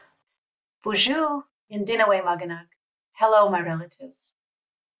Bonjour, Indinawe Maganag. Hello, my relatives.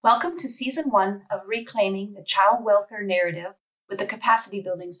 Welcome to Season 1 of Reclaiming the Child Welfare Narrative with the Capacity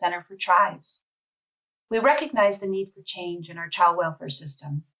Building Center for Tribes. We recognize the need for change in our child welfare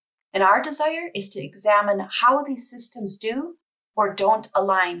systems, and our desire is to examine how these systems do or don't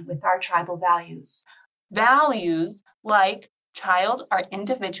align with our tribal values. Values like child are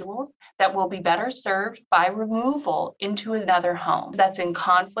individuals that will be better served by removal into another home that's in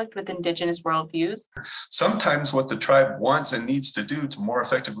conflict with Indigenous worldviews. Sometimes what the tribe wants and needs to do to more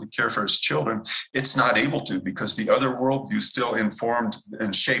effectively care for its children, it's not able to because the other worldview still informed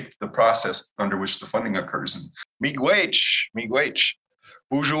and shaped the process under which the funding occurs. Miigwech,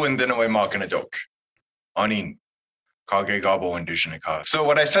 Buju Indinawe Maganadok, Anin. Kaagegaabaw indigenous. So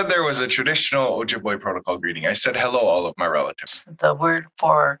what I said there was a traditional Ojibwe protocol greeting. I said hello, all of my relatives. The word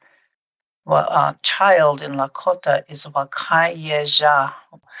for child in Lakota is Wakayeja.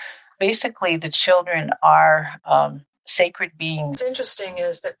 Basically, the children are sacred beings. What's interesting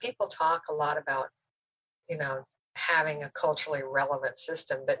is that people talk a lot about, having a culturally relevant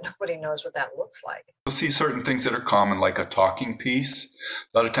system, but nobody knows what that looks like. You'll see certain things that are common, like a talking piece.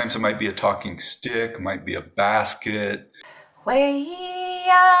 A lot of times it might be a talking stick, might be a basket.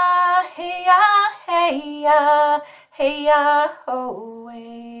 Way-ya, hey-ya, hey-ya, hey-ya, ho,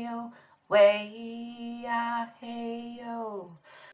 way-o, way-ya, hey-yo.